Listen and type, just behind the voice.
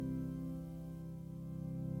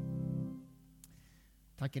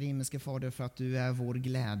Tackar himmelske Fader för att du är vår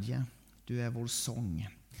glädje, du är vår sång.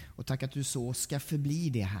 Och tack att du så ska förbli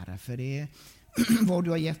det, Herre, för det är vad du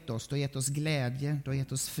har gett oss. Du har gett oss glädje, du har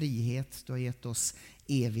gett oss frihet, du har gett oss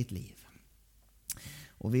evigt liv.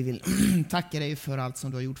 Och vi vill tacka dig för allt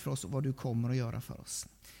som du har gjort för oss och vad du kommer att göra för oss.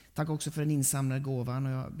 Tack också för den insamlade gåvan,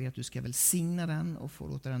 och jag ber att du ska välsigna den och få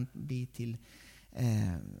låta den bli till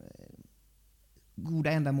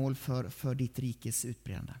goda ändamål för ditt rikes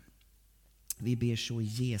utbredande. Vi ber så i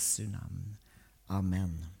Jesu namn.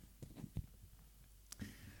 Amen.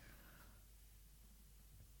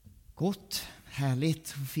 Gott,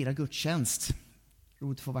 härligt att fira gudstjänst.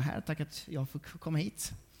 Roligt att få vara här. Tack att jag får komma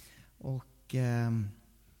hit. Och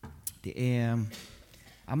det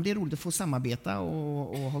är roligt att få samarbeta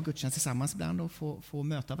och ha gudstjänst tillsammans ibland och få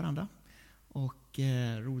möta varandra. Och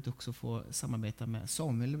roligt också att få samarbeta med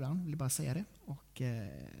Samuel ibland, vill bara säga det. Och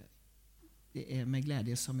det är med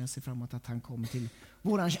glädje som jag ser fram emot att han kommer till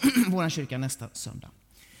våran kyrka nästa söndag.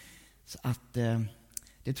 Så att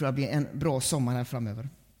det tror jag blir en bra sommar här framöver.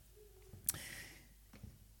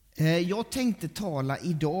 Jag tänkte tala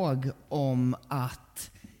idag om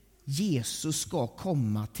att Jesus ska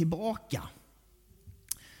komma tillbaka.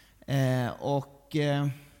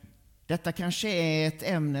 Detta kanske är ett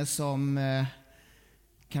ämne som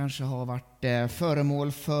kanske har varit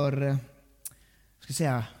föremål för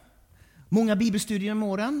många bibelstudier genom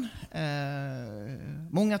åren,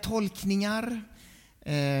 många tolkningar,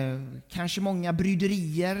 kanske många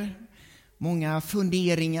bryderier, många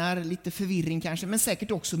funderingar, lite förvirring kanske, men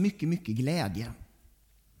säkert också mycket, mycket glädje.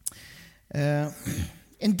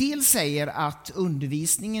 En del säger att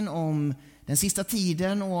undervisningen om den sista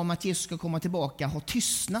tiden och om att Jesus ska komma tillbaka har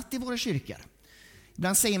tystnat i våra kyrkor.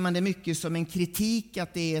 Ibland säger man det mycket som en kritik,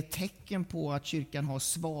 att det är ett tecken på att kyrkan har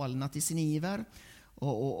svalnat i sin iver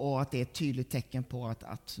och att det är ett tydligt tecken på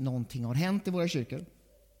att någonting har hänt i våra kyrkor.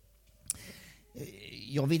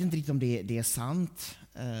 Jag vet inte riktigt om det är sant.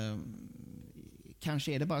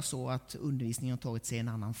 Kanske är det bara så att undervisningen har tagit sig en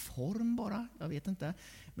annan form bara. Jag vet inte.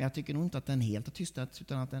 Men jag tycker nog inte att den helt har tystnat,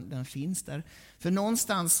 utan att den finns där. För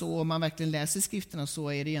någonstans så, om man verkligen läser skrifterna,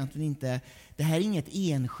 så är det egentligen inte, det här är inget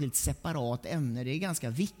enskilt separat ämne. Det är ganska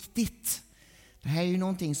viktigt. Det här är ju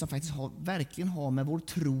någonting som faktiskt verkligen har med vår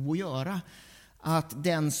tro att göra. Att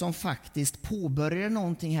den som faktiskt påbörjade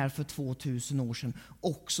någonting här för 2000 år sedan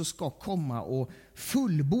också ska komma och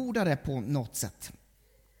fullborda det på något sätt.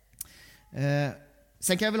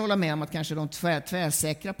 Sen kan jag väl hålla med om att kanske de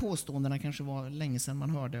tvärsäkra påståendena kanske var länge sedan man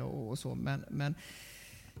hörde och så. Men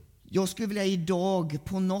jag skulle vilja idag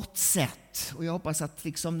på något sätt, och jag hoppas att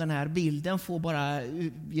liksom den här bilden får bara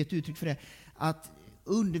ge ett uttryck för det, att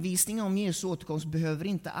undervisningen om Jesu återkomst behöver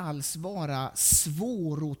inte alls vara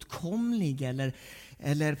svåråtkomlig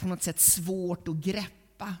eller på något sätt svårt att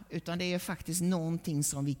greppa, utan det är faktiskt någonting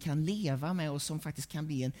som vi kan leva med och som faktiskt kan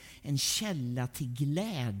bli en källa till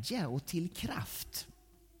glädje och till kraft.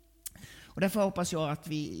 Och därför hoppas jag att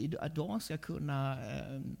vi idag ska kunna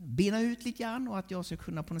bena ut lite grann, och att jag ska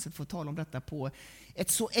kunna på något sätt få tala om detta på ett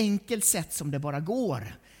så enkelt sätt som det bara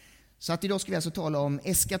går. Så att idag ska vi alltså tala om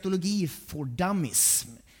eskatologi for dummies.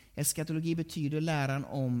 Eskatologi betyder läran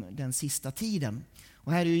om den sista tiden.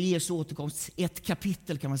 Och här är ju Jesu återkomst ett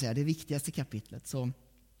kapitel, kan man säga, det viktigaste kapitlet. Så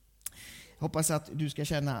jag hoppas att du ska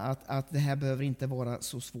känna att det här behöver inte vara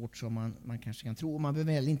så svårt som man kanske kan tro. Och man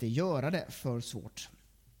behöver heller inte göra det för svårt.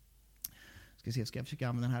 Ska jag försöka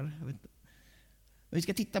använda den här. Jag vet inte. Men vi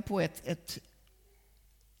ska titta på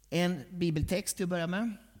en bibeltext till att börja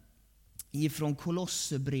med. Ifrån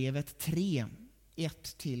Kolosserbrevet 3,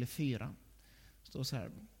 1-4. Står så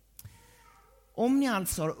här. Om ni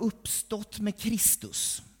alltså har uppstått med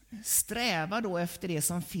Kristus, sträva då efter det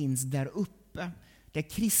som finns där uppe, där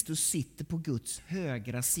Kristus sitter på Guds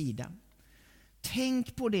högra sida.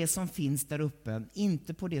 Tänk på det som finns där uppe,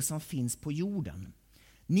 inte på det som finns på jorden.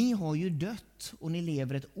 Ni har ju dött och ni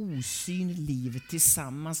lever ett osynligt liv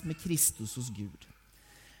tillsammans med Kristus hos Gud.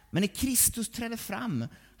 Men när Kristus träder fram,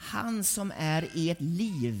 han som är ert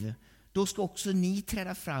liv, då ska också ni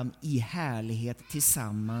träda fram i härlighet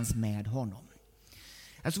tillsammans med honom.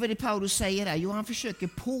 Alltså vad är det Paulus säger här? Jo, han försöker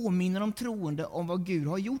påminna de troende om vad Gud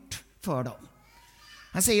har gjort för dem.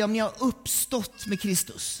 Han säger, om ni har uppstått med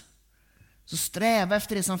Kristus, så sträva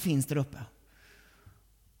efter det som finns där uppe.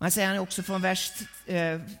 Och han säger också från vers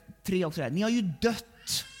 3 också där, ni har ju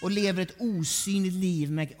dött och lever ett osynligt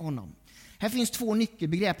liv med honom. Här finns två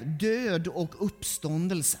nyckelbegrepp, död och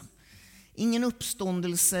uppståndelse. Ingen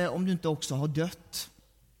uppståndelse om du inte också har dött.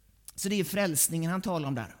 Så det är frälsningen han talar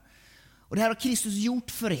om där. Och det här har Kristus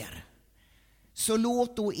gjort för er. Så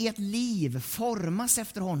låt då ert liv formas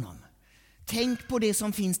efter honom. Tänk på det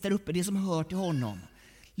som finns där uppe, det som hör till honom.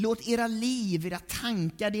 Låt era liv, era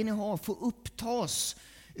tankar, det ni har, få upptas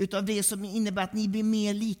utav det som innebär att ni blir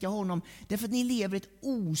mer lika honom. Därför att ni lever ett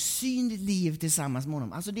osynligt liv tillsammans med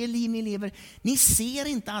honom. Alltså det liv ni lever, ni ser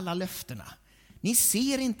inte alla löftena. Ni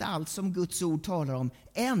ser inte allt som Guds ord talar om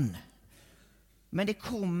än. Men det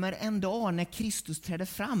kommer en dag när Kristus träder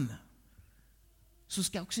fram. Så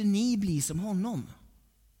ska också ni bli som honom.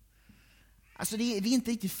 Alltså vi är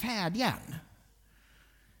inte riktigt färdiga än.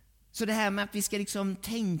 Så det här med att vi ska liksom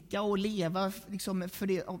tänka och leva liksom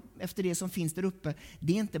efter det som finns där uppe,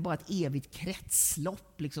 det är inte bara ett evigt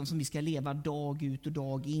kretslopp liksom, som vi ska leva dag ut och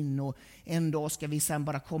dag in. Och en dag ska vi sen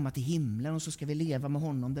bara komma till himlen och så ska vi leva med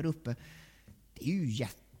honom där uppe. Det är ju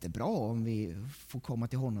jättebra om vi får komma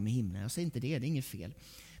till honom i himlen. Jag säger inte det är inget fel.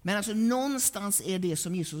 Men alltså någonstans är det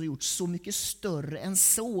som Jesus har gjort så mycket större än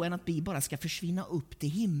så, än att vi bara ska försvinna upp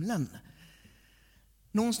till himlen.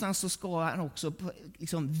 Någonstans så ska han också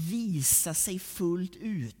liksom visa sig fullt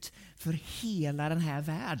ut för hela den här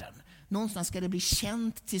världen. Någonstans ska det bli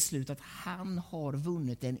känt till slut att han har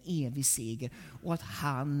vunnit en evig seger och att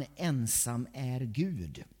han ensam är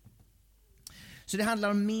Gud. Så det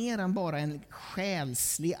handlar om mer än bara en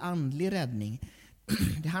själslig, andlig räddning.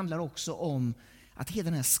 Det handlar också om att hela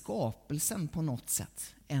den här skapelsen på något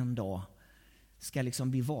sätt en dag ska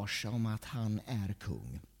liksom bli varse om att han är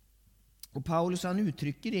kung. Och Paulus han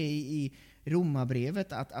uttrycker det i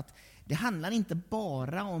Romarbrevet att det handlar inte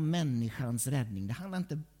bara om människans räddning. Det handlar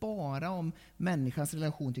inte bara om människans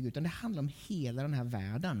relation till Gud, utan det handlar om hela den här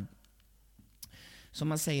världen. Som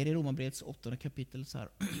man säger i Romarbrevets 8 kapitel så här.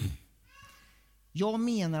 Jag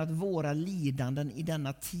menar att våra lidanden i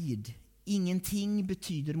denna tid ingenting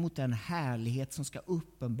betyder mot den härlighet som ska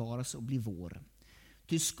uppenbaras och bli vår.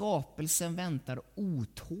 Ty skapelsen väntar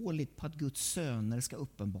otåligt på att Guds söner ska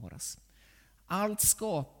uppenbaras. Allt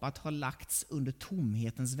skapat har lagts under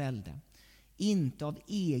tomhetens välde, inte av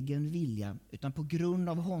egen vilja utan på grund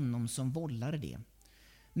av honom som vållade det.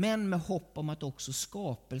 Men med hopp om att också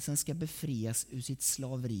skapelsen ska befrias ur sitt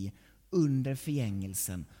slaveri under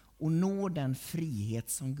förgängelsen och nå den frihet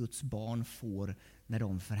som Guds barn får när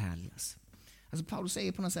de förhärligas. Alltså Paulus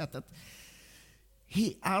säger på något sätt att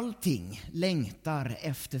allting längtar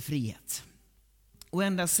efter frihet. Och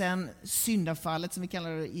ända sedan syndafallet, som vi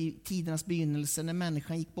kallar det, i tidernas begynnelse, när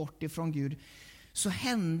människan gick bort ifrån Gud, så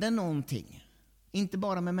hände någonting. Inte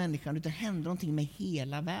bara med människan, utan hände någonting med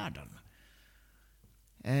hela världen.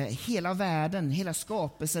 Hela världen, hela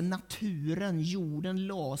skapelsen, naturen, jorden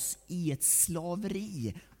lades i ett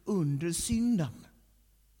slaveri under synden.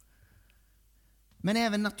 Men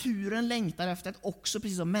även naturen längtar efter att också,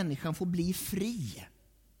 precis som människan, får bli fri.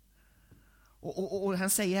 Och han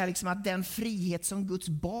säger här liksom att den frihet som Guds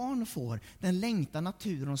barn får, den längtar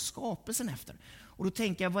naturen och skapelsen efter. Och då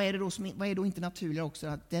tänker jag, vad är då inte naturligare också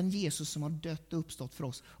att den Jesus som har dött och uppstått för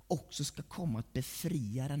oss också ska komma att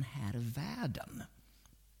befria den här världen.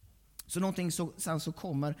 Så någonting så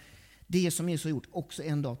kommer det som Jesus har gjort också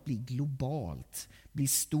en dag att bli globalt, bli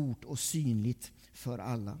stort och synligt för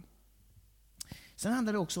alla. Sen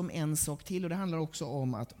handlar det också om en sak till, och det handlar också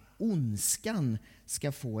om att ondskan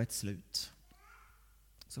ska få ett slut.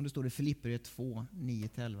 Som det står i Filipperbrevet 2,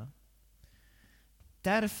 9-11.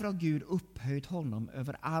 Därför har Gud upphöjt honom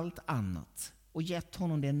över allt annat och gett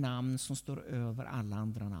honom det namn som står över alla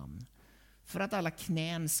andra namn. För att alla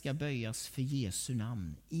knän ska böjas för Jesu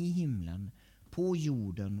namn i himlen, på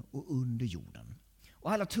jorden och under jorden.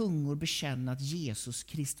 Och alla tungor bekänna att Jesus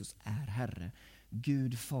Kristus är Herre,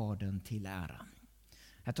 Gud Fadern till ära.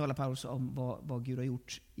 Här talar Paulus om vad Gud har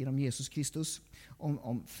gjort genom Jesus Kristus,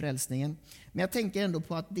 om frälsningen. Men jag tänker ändå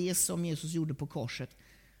på att det som Jesus gjorde på korset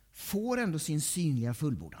får ändå sin synliga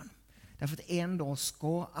fullbordan. Därför att en dag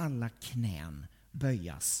ska alla knän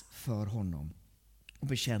böjas för honom och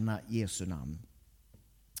bekänna Jesu namn.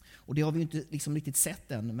 Och det har vi inte liksom riktigt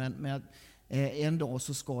sett än, men en dag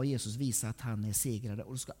så ska Jesus visa att han är segrare,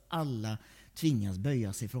 och då ska alla tvingas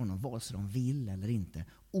böja sig för honom, vare sig de vill eller inte.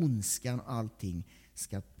 Ondskan och allting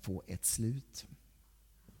ska få ett slut.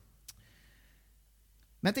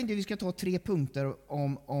 Men jag tänkte att vi ska ta 3 punkter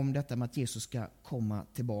om detta med att Jesus ska komma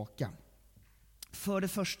tillbaka. För det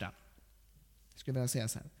första skulle jag vilja säga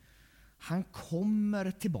så här: han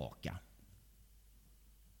kommer tillbaka.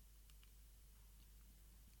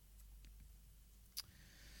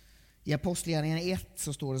 I Apostlagärningarna 1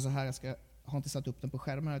 så står det så här, jag har inte satt upp den på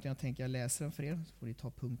skärmen utan jag tänker jag läser den för er, så får ni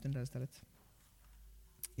ta punkten där istället.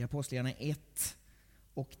 I Apostlagärningarna 1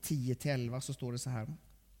 och 10-11 så står det så här.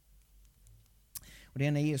 Och det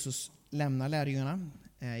är när Jesus lämnar lärjungarna,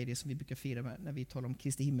 i det som vi brukar fira när vi talar om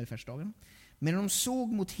Kristi himmelfärdsdagen. Men när de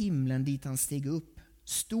såg mot himlen dit han steg upp,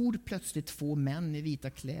 stod plötsligt 2 män i vita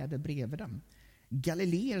kläder bredvid dem.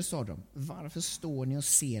 Galileer, sa de, varför står ni och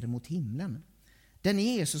ser mot himlen? Den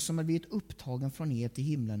Jesus som har blivit upptagen från er till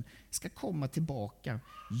himlen ska komma tillbaka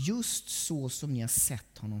just så som ni har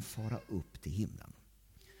sett honom fara upp till himlen.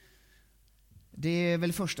 Det är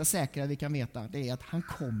väl första säkra vi kan veta, det är att han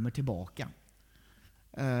kommer tillbaka.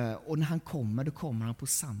 Och när han kommer, då kommer han på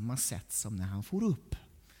samma sätt som när han får upp.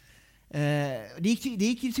 Det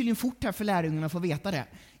gick tydligen fort här för lärjungarna att få veta det.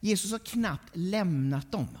 Jesus har knappt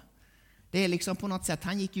lämnat dem. Det är liksom på något sätt,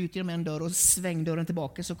 han gick ut genom en dörr och svängde dörren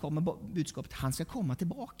tillbaka, så kommer budskapet, han ska komma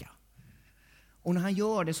tillbaka. Och när han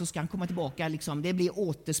gör det så ska han komma tillbaka, liksom, det blir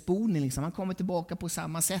återspolning, liksom. Han kommer tillbaka på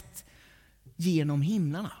samma sätt genom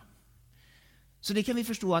himlarna. Så det kan vi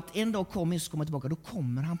förstå att en dag kommer Jesus komma tillbaka, då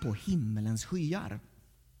kommer han på himmelens skyar.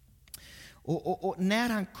 Och när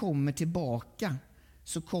han kommer tillbaka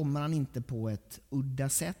så kommer han inte på ett udda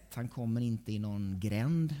sätt, han kommer inte i någon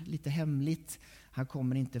gränd lite hemligt, han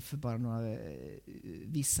kommer inte för bara några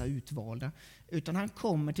vissa utvalda, utan han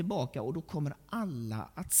kommer tillbaka och då kommer alla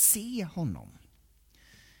att se honom.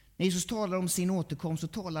 När Jesus talar om sin återkomst så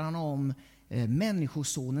talar han om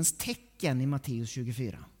människosonens tecken i Matteus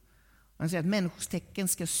 24. Han säger att människors tecken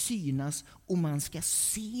ska synas och man ska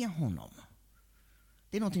se honom.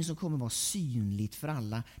 Det är något som kommer vara synligt för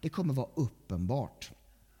alla. Det kommer vara uppenbart.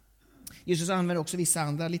 Jesus använder också vissa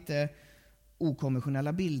andra lite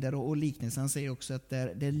okonventionella bilder och liknelser. Han säger också att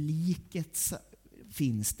där liket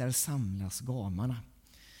finns, där samlas gamarna.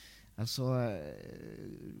 Alltså,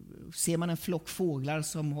 ser man en flock fåglar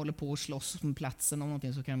som håller på att slåss på platsen om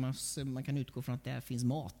någonting, så kan man kan utgå från att där finns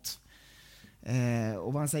mat.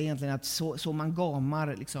 Och man säger egentligen att så man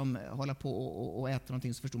gamar liksom, håller på och äter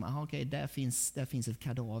någonting, så förstår man okej, där finns ett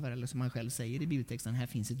kadaver, eller som man själv säger i bibeltexten, här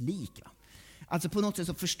finns ett lik. Va? Alltså på något sätt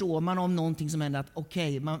så förstår man om någonting som händer, att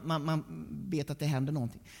okej, man vet att det händer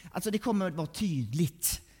någonting. Alltså det kommer att vara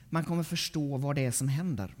tydligt. Man kommer förstå vad det är som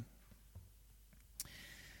händer.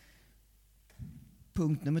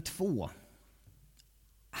 Punkt nummer 2.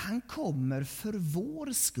 Han kommer för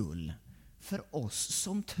vår skull, för oss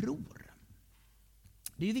som tror.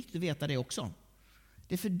 Det är viktigt att veta det också.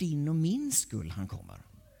 Det är för din och min skull han kommer.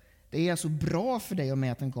 Det är alltså bra för dig och mig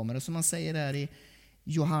att han kommer. Och som man säger där i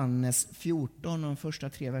Johannes 14, de första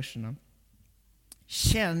 3 verserna.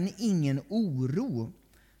 Känn ingen oro.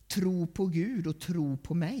 Tro på Gud och tro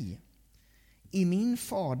på mig. I min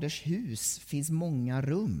faders hus finns många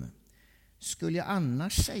rum. Skulle jag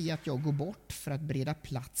annars säga att jag går bort för att bereda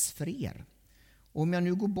plats för er? Och om jag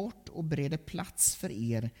nu går bort och bereder plats för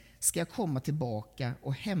er ska jag komma tillbaka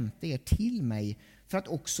och hämta er till mig för att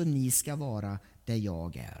också ni ska vara där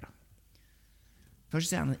jag är. Först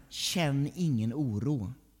säger han, känn ingen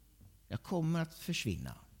oro. Jag kommer att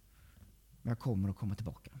försvinna, men jag kommer att komma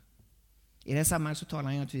tillbaka. I det här sammanhanget så talar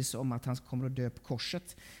han naturligtvis om att han kommer att dö på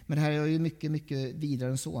korset. Men det här är ju mycket, mycket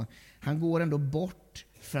vidare än så. Han går ändå bort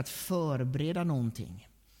för att förbereda någonting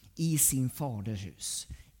i sin faders hus,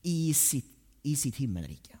 i sitt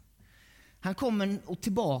himmelrike. Han kommer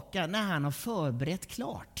tillbaka när han har förberett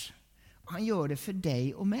klart. Han gör det för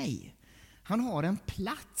dig och mig. Han har en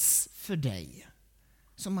plats för dig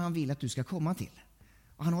som han vill att du ska komma till.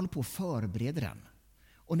 Och han håller på att förbereda den.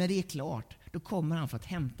 Och när det är klart, då kommer han för att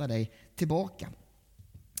hämta dig tillbaka.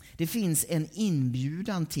 Det finns en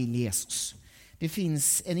inbjudan till Jesus. Det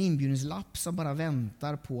finns en inbjudningslapp som bara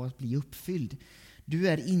väntar på att bli uppfylld. Du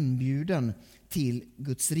är inbjuden till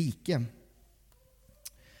Guds rike.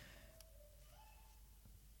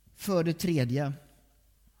 För det tredje,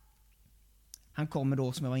 han kommer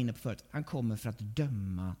då, som jag var inne på förut, han kommer för att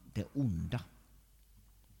döma det onda.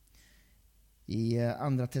 I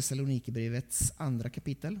andra Thessalonikerbrevets 2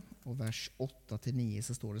 kapitel och vers 8-9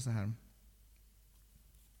 så står det så här.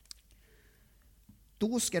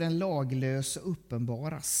 Då ska den laglöse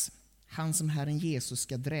uppenbaras, han som Herren Jesus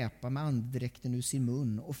ska dräpa med andedräkten ur sin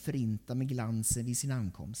mun och förinta med glansen vid sin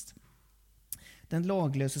ankomst. Den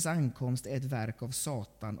laglöses ankomst är ett verk av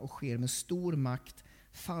Satan och sker med stor makt,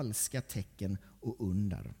 falska tecken och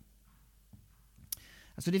under.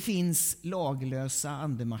 Alltså det finns laglösa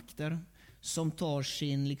andemakter som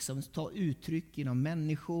tar uttryck genom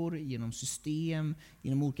människor, genom system,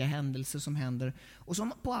 genom olika händelser som händer och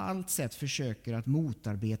som på allt sätt försöker att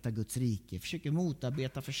motarbeta Guds rike, försöker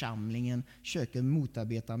motarbeta församlingen, försöker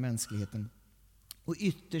motarbeta mänskligheten. Och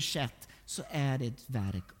ytterst sett så är det ett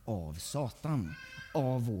verk av Satan,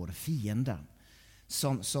 av vår fiende,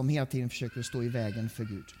 som hela tiden försöker stå i vägen för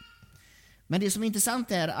Gud. Men det som är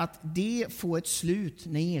intressant är att det får ett slut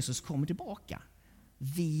när Jesus kommer tillbaka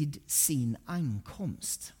vid sin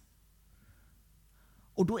ankomst.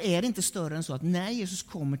 Och då är det inte större än så att när Jesus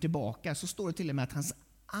kommer tillbaka så står det till och med att hans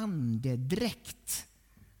andedräkt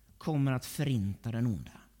kommer att förinta den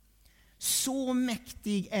onda. Så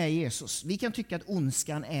mäktig är Jesus. Vi kan tycka att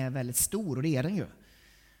ondskan är väldigt stor, och det är den ju.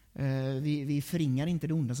 Vi förringar inte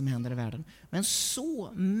det onda som händer i världen. Men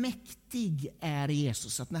så mäktig är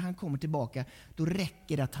Jesus att när han kommer tillbaka, då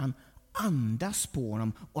räcker det att han andas på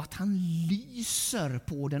honom och att han lyser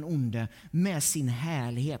på den onde med sin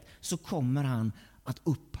härlighet, så kommer han att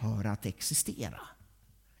upphöra att existera.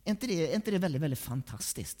 Är inte det väldigt, väldigt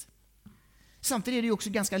fantastiskt? Samtidigt är det också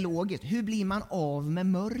ganska logiskt. Hur blir man av med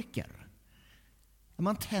mörker? Om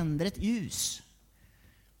man tänder ett ljus.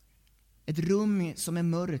 Ett rum som är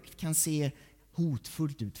mörkt kan se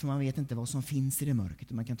hotfullt ut, för man vet inte vad som finns i det mörkret,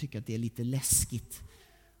 och man kan tycka att det är lite läskigt.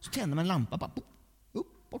 Så tänder man en lampa, bara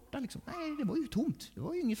upp, borta liksom. Nej, det var ju tomt. Det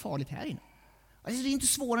var ju inget farligt här inne. Alltså, det är inte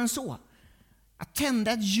svårare än så. Att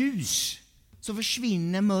tända ett ljus, så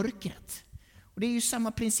försvinner mörkret. Och det är ju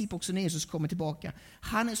samma princip också när Jesus kommer tillbaka.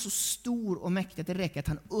 Han är så stor och mäktig att det räcker att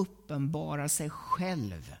han uppenbarar sig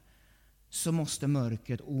själv, så måste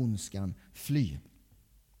mörkret och ondskan fly.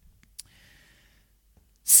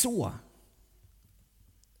 Så,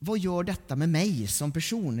 vad gör detta med mig som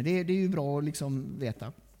person? Det är ju bra att liksom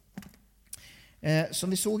veta. Som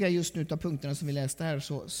vi såg här just nu av punkterna som vi läste här,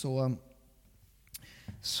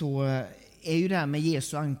 så är ju det här med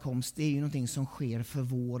Jesu ankomst, det är ju någonting som sker för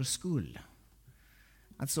vår skull.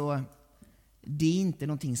 Alltså, det är inte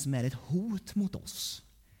någonting som är ett hot mot oss.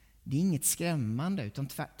 Det är inget skrämmande, utan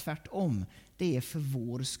tvärtom. Det är för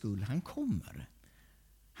vår skull han kommer.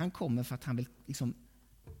 Han kommer för att han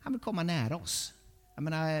vill komma nära oss. Jag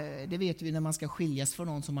menar, det vet vi när man ska skiljas från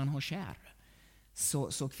någon som man har kär.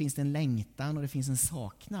 Så finns det en längtan och det finns en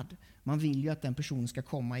saknad. Man vill ju att den personen ska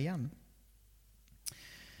komma igen.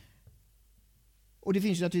 Och det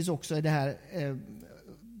finns ju naturligtvis också det här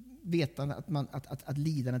vetandet att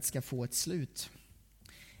lidandet ska få ett slut.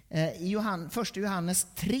 I 1 Johannes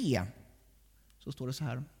 3 så står det så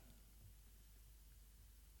här.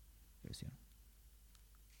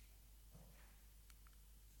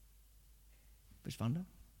 Försvann det?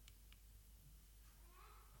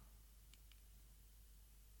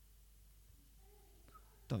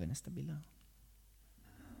 Då har vi nästa bild.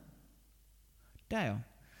 Där ja.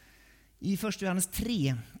 I 1 Johannes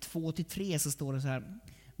 3, 2-3 så står det så här.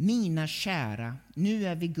 Mina kära, nu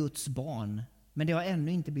är vi Guds barn, men det har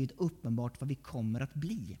ännu inte blivit uppenbart vad vi kommer att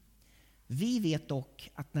bli. Vi vet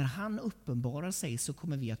dock att när han uppenbarar sig så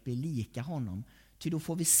kommer vi att bli lika honom, ty då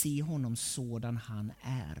får vi se honom sådan han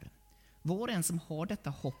är. Var och en som har detta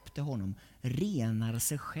hopp till honom renar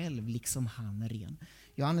sig själv liksom han är ren.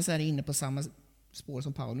 Johannes är inne på samma spår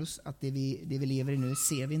som Paulus, att det vi lever i nu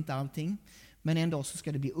ser vi inte allting, men en dag så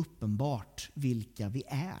ska det bli uppenbart vilka vi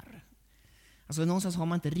är. Alltså någonstans har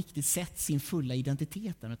man inte riktigt sett sin fulla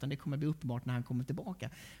identitet, utan det kommer bli uppenbart när han kommer tillbaka.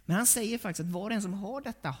 Men han säger faktiskt att var och en som har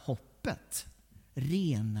detta hoppet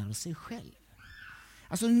renar sig själv.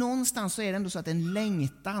 Alltså någonstans så är det ändå så att en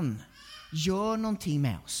längtan gör någonting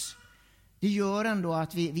med oss. Det gör ändå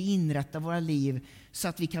att vi inrättar våra liv så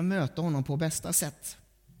att vi kan möta honom på bästa sätt.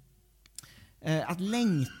 Att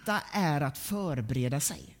längta är att förbereda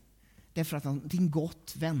sig. Därför att någonting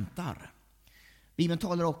gott väntar. Bibeln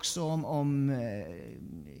talar också om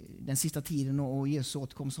den sista tiden och Jesu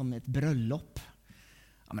återkomst som ett bröllop.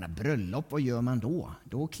 Jag menar, bröllop, vad gör man då?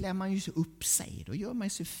 Då klär man ju upp sig, då gör man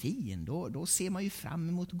sig fin, då ser man ju fram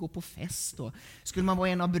emot att gå på fest. Och skulle man vara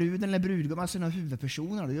en av bruden eller brudgummen, alltså en av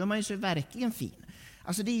huvudpersonerna, då gör man ju sig verkligen fin.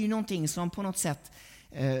 Alltså det är ju någonting som på något sätt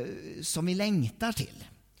som vi längtar till.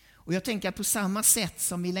 Och jag tänker att på samma sätt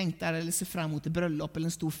som vi längtar eller ser fram emot ett bröllop eller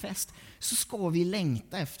en stor fest, så ska vi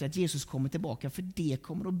längta efter att Jesus kommer tillbaka, för det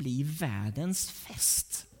kommer att bli världens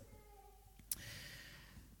fest.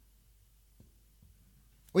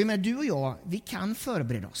 Och jag menar, du och jag, vi kan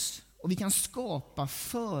förbereda oss och vi kan skapa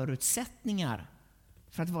förutsättningar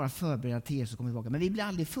för att vara förberedda till Jesus kommer tillbaka. Men vi blir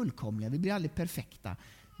aldrig fullkomliga, vi blir aldrig perfekta.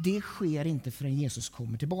 Det sker inte förrän Jesus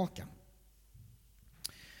kommer tillbaka.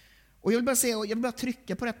 Och jag vill bara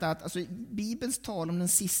trycka på detta att alltså, Bibelns tal om den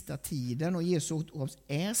sista tiden och Jesu återkomst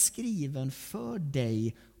är skriven för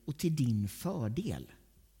dig och till din fördel.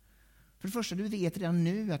 För det första, du vet redan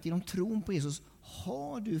nu att genom tron på Jesus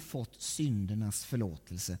har du fått syndernas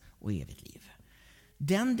förlåtelse och evigt liv.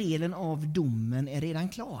 Den delen av domen är redan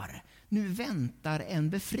klar. Nu väntar en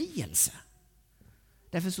befrielse.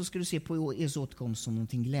 Därför så ska du se på Jesu återkomst som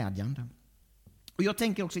någonting glädjande. Och jag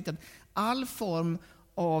tänker också att all form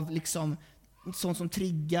av liksom sånt som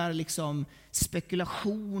triggar liksom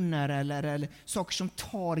spekulationer eller saker som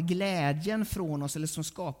tar glädjen från oss eller som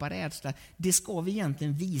skapar rädsla, det ska vi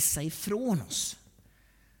egentligen visa ifrån oss.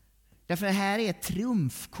 Därför det här är ett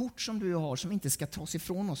triumfkort som du har som inte ska tas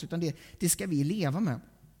ifrån oss, utan det ska vi leva med.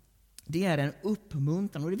 det är en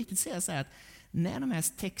uppmuntran. Och det är viktigt att säga så här att när de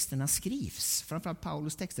här texterna skrivs, framförallt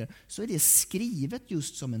Paulus texter, så är det skrivet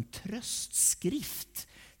just som en tröstskrift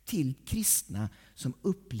till kristna som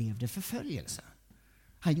upplevde förföljelse.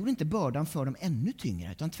 Han gjorde inte bördan för dem ännu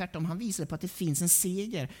tyngre, utan tvärtom, han visade på att det finns en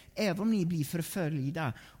seger. Även om ni blir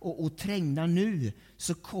förföljda och trängda nu,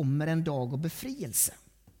 så kommer en dag av befrielse.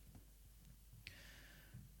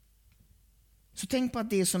 Så tänk på att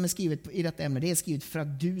det som är skrivet i detta ämne, det är skrivet för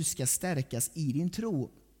att du ska stärkas i din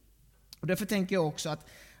tro. Och därför tänker jag också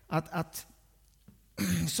att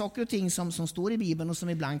saker och ting som står i Bibeln och som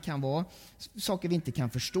ibland kan vara saker vi inte kan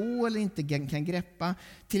förstå eller inte kan greppa.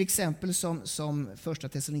 Till exempel som första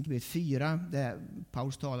Thessalonikerbrevet 4, där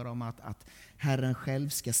Paulus talar om att Herren själv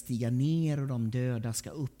ska stiga ner och de döda ska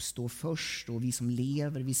uppstå först. Och vi som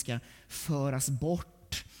lever, vi ska föras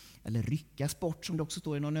bort, eller ryckas bort som det också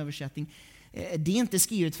står i någon översättning. Det är inte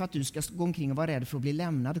skrivet för att du ska gå omkring och vara rädd för att bli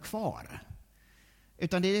lämnad kvar.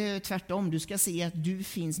 Utan det är tvärtom, du ska se att du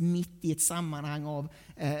finns mitt i ett sammanhang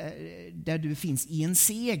där du finns i en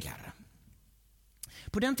seger.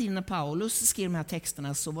 På den tiden när Paulus skrev de här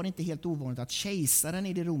texterna så var det inte helt ovanligt att kejsaren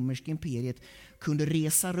i det romerska imperiet kunde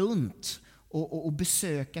resa runt och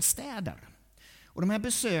besöka städer. Och de här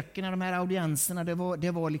besöken, de här audienserna,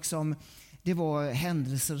 det var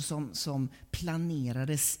händelser som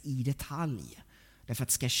planerades i detalj. Därför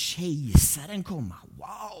att ska kejsaren komma,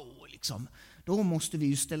 wow, liksom, då måste vi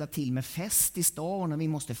ju ställa till med fest i stan och vi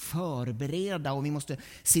måste förbereda och vi måste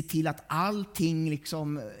se till att allting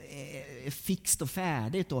liksom är fixt och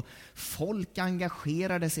färdigt och folk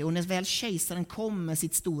engagerade sig. Och när väl kejsaren kom med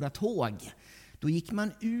sitt stora tåg, då gick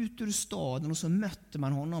man ut ur staden och så mötte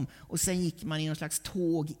man honom och sen gick man i någon slags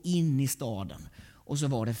tåg in i staden och så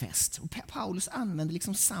var det fest. Och Paulus använder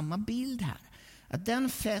liksom samma bild här. Att den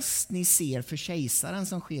fest ni ser för kejsaren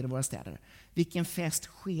som sker i våra städer, vilken fest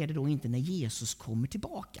sker det då inte när Jesus kommer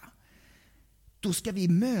tillbaka? Då ska vi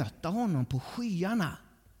möta honom på skyarna.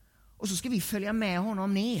 Och så ska vi följa med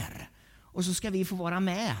honom ner. Och så ska vi få vara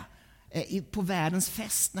med på världens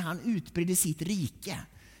fest när han utbreder sitt rike.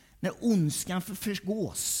 När ondskan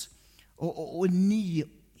förgås och en ny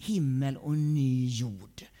himmel och en ny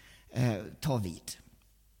jord tar vid.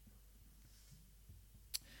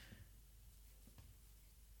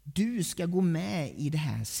 Du ska gå med i det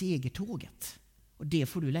här segertåget. Och det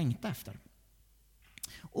får du längta efter.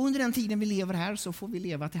 Och under den tiden vi lever här så får vi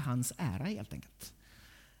leva till hans ära helt enkelt.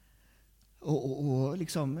 Och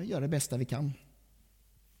liksom göra det bästa vi kan.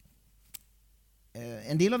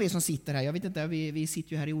 En del av er som sitter här, jag vet inte, vi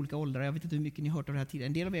sitter ju här i olika åldrar, jag vet inte hur mycket ni har hört av det här tidigare.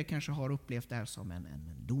 En del av er kanske har upplevt det här som en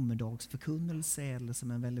domedagsförkunnelse eller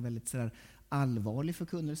som en väldigt, väldigt sådär allvarlig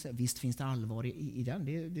förkunnelse. Visst finns det allvar i den,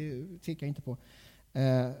 det tvekar jag inte på.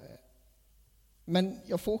 Men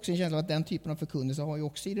jag får också en känsla av att den typen av förkunnelse har ju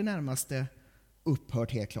också i det närmaste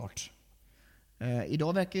upphört helt klart.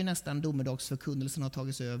 Idag verkar ju nästan domedagsförkunnelsen ha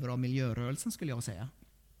tagits över av miljörörelsen, skulle jag säga.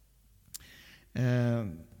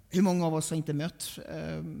 Hur många av oss har inte mött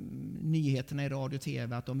nyheterna i radio och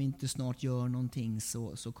tv att om vi inte snart gör någonting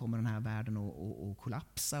så kommer den här världen att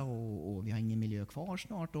kollapsa och vi har ingen miljö kvar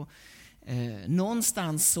snart. Och,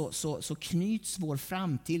 någonstans så knyts vår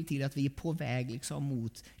framtid till att vi är på väg liksom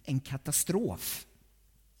mot en katastrof.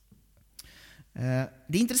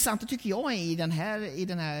 Det intressanta tycker jag är i den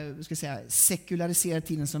här ska jag säga, sekulariserade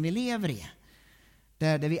tiden som vi lever i.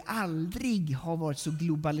 Där vi aldrig har varit så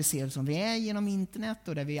globaliserade som vi är genom internet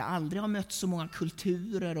och där vi aldrig har mött så många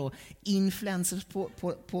kulturer och influencers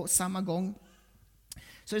på samma gång.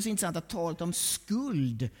 Så är det så intressant att talet om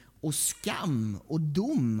skuld och skam och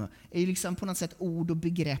dom är ju liksom på något sätt ord och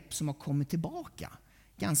begrepp som har kommit tillbaka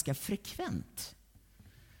ganska frekvent.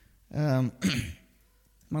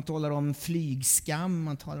 Man talar om flygskam,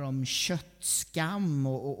 man talar om köttskam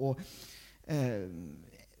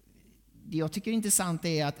det jag tycker är intressant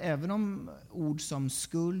är att även om ord som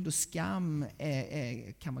skuld och skam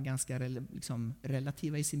kan vara ganska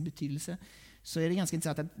relativa i sin betydelse, så är det ganska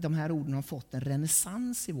intressant att de här orden har fått en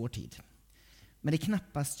renässans i vår tid. Men det är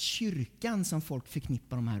knappast kyrkan som folk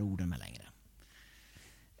förknippar de här orden med längre.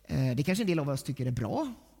 Det kanske en del av oss tycker är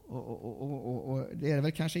bra, och det är det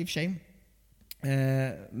väl kanske i och för sig.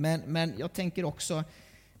 Men jag tänker också,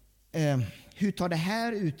 hur tar det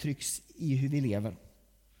här uttrycks i hur vi lever?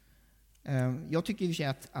 Jag tycker i och för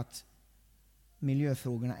sig att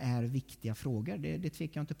miljöfrågorna är viktiga frågor. Det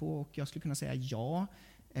tvekar jag inte på, och jag skulle kunna säga ja.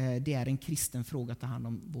 Det är en kristen fråga att ta hand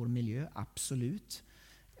om vår miljö, absolut.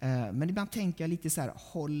 Men ibland tänker jag lite så här,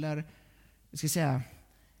 håller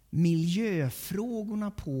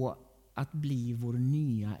miljöfrågorna på att bli vår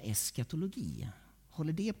nya eskatologi?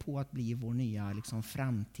 Håller det på att bli vår nya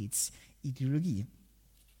framtidsideologi?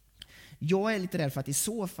 Jag är lite rädd för att i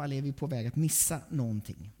så fall är vi på väg att missa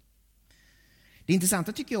någonting. Det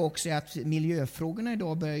intressanta tycker jag också är att miljöfrågorna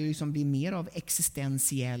idag börjar ju liksom bli mer av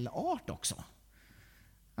existentiell art också.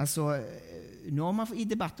 Alltså, nu har man i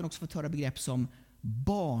debatten också fått höra begrepp som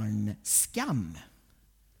barnskam.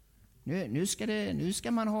 Nu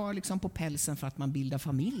ska man ha liksom på pälsen för att man bildar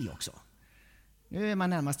familj också. Nu är man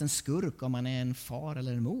närmast en skurk om man är en far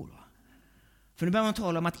eller en mor. För nu börjar man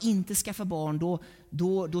tala om att inte skaffa barn,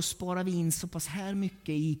 då sparar vi in så pass här mycket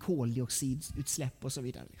i koldioxidutsläpp och så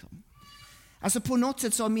vidare. Liksom. Alltså på något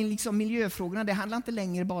sätt så har liksom miljöfrågorna, det handlar inte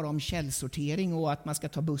längre bara om källsortering och att man ska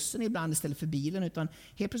ta bussen ibland istället för bilen, utan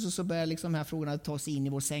helt plötsligt så börjar liksom de här frågorna ta sig in i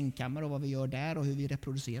vår sängkammare och vad vi gör där och hur vi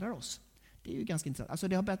reproducerar oss. Det är ju ganska intressant. Alltså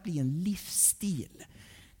det har börjat bli en livsstil.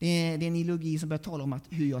 Det är en ideologi som börjar tala om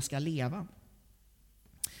hur jag ska leva.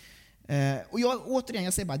 Och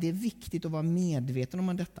jag säger bara, det är viktigt att vara medveten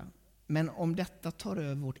om detta. Men om detta tar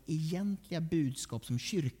över vårt egentliga budskap som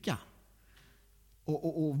kyrka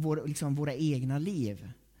och våra egna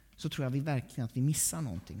liv, så tror jag verkligen att vi missar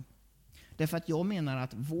någonting. Därför att jag menar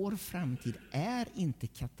att vår framtid är inte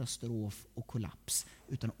katastrof och kollaps,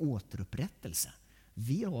 utan återupprättelse.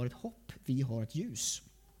 Vi har ett hopp, vi har ett ljus.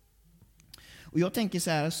 Och jag tänker så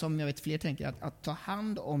här, som jag vet fler tänker, att ta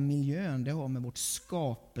hand om miljön, det har med vårt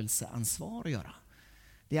skapelseansvar att göra.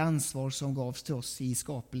 Det ansvar som gavs till oss i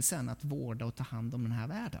skapelsen, att vårda och ta hand om den här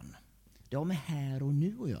världen. Det har med här och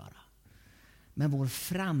nu att göra. Men vår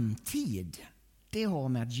framtid, det har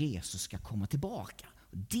med att Jesus ska komma tillbaka.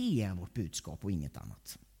 Det är vårt budskap och inget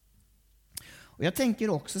annat. Och jag tänker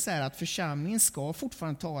också så här att församlingen ska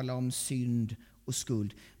fortfarande tala om synd och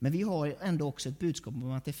skuld. Men vi har ändå också ett budskap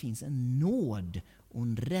om att det finns en nåd och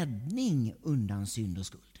en räddning undan synd och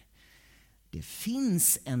skuld. Det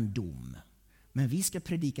finns en dom, men vi ska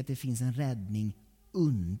predika att det finns en räddning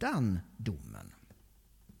undan domen.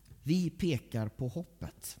 Vi pekar på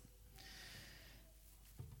hoppet.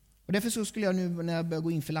 Och därför så skulle jag nu när jag börjar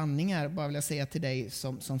gå in för landning här bara vilja säga till dig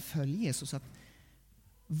som följer Jesus att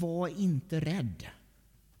var inte rädd.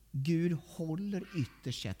 Gud håller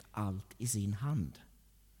ytterst sett allt i sin hand.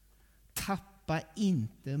 Tappa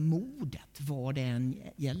inte modet vad det än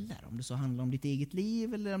gäller. Om det så handlar om ditt eget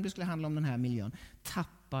liv eller om det skulle handla om den här miljön.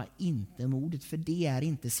 Tappa inte modet, för det är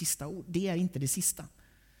inte det sista.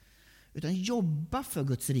 Utan jobba för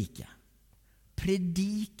Guds rike.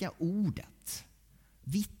 Predika ordet.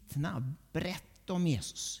 Vittna, berätta om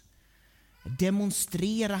Jesus.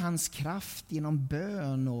 Demonstrera hans kraft genom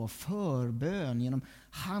bön och förbön, genom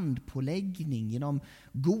handpåläggning, genom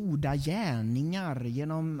goda gärningar,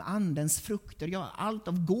 genom andens frukter, ja, allt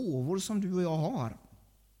av gåvor som du och jag har.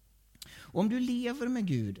 Och om du lever med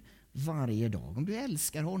Gud varje dag, om du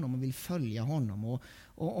älskar honom och vill följa honom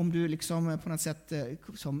och om du liksom på något sätt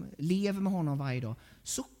som lever med honom varje dag,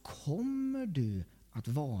 så kommer du att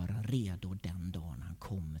vara redo den dagen han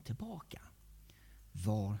kommer tillbaka.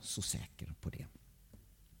 Var så säker på det.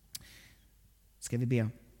 Ska vi be?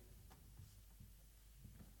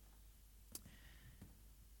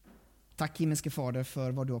 Tack himmelske Fader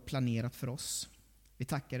för vad du har planerat för oss. Vi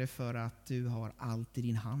tackar dig för att du har allt i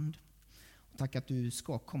din hand. Tack att du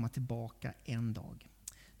ska komma tillbaka en dag.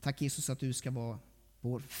 Tack Jesus att du ska vara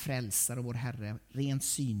vår frälsare och vår Herre rent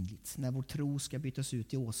synligt. När vår tro ska bytas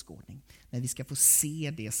ut i åskådning. När vi ska få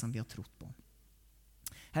se det som vi har trott på.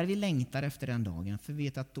 Herre, vi längtar efter den dagen, för vi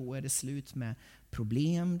vet att då är det slut med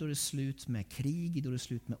problem, då är det slut med krig, då är det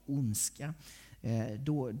slut med ondska.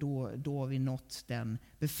 Då har vi nått den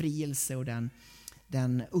befrielse och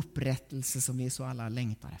den upprättelse som vi så alla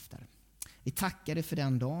längtar efter. Vi tackar dig för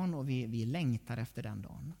den dagen och vi längtar efter den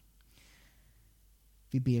dagen.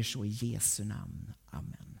 Vi ber så i Jesu namn.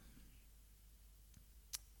 Amen.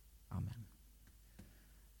 Amen.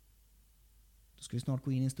 Då ska vi snart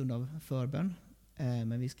gå in i en stund av förbön.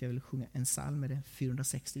 Men vi ska väl sjunga en psalm, med det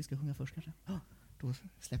 460 vi ska sjunga först kanske. Då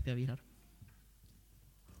släpper jag vidare.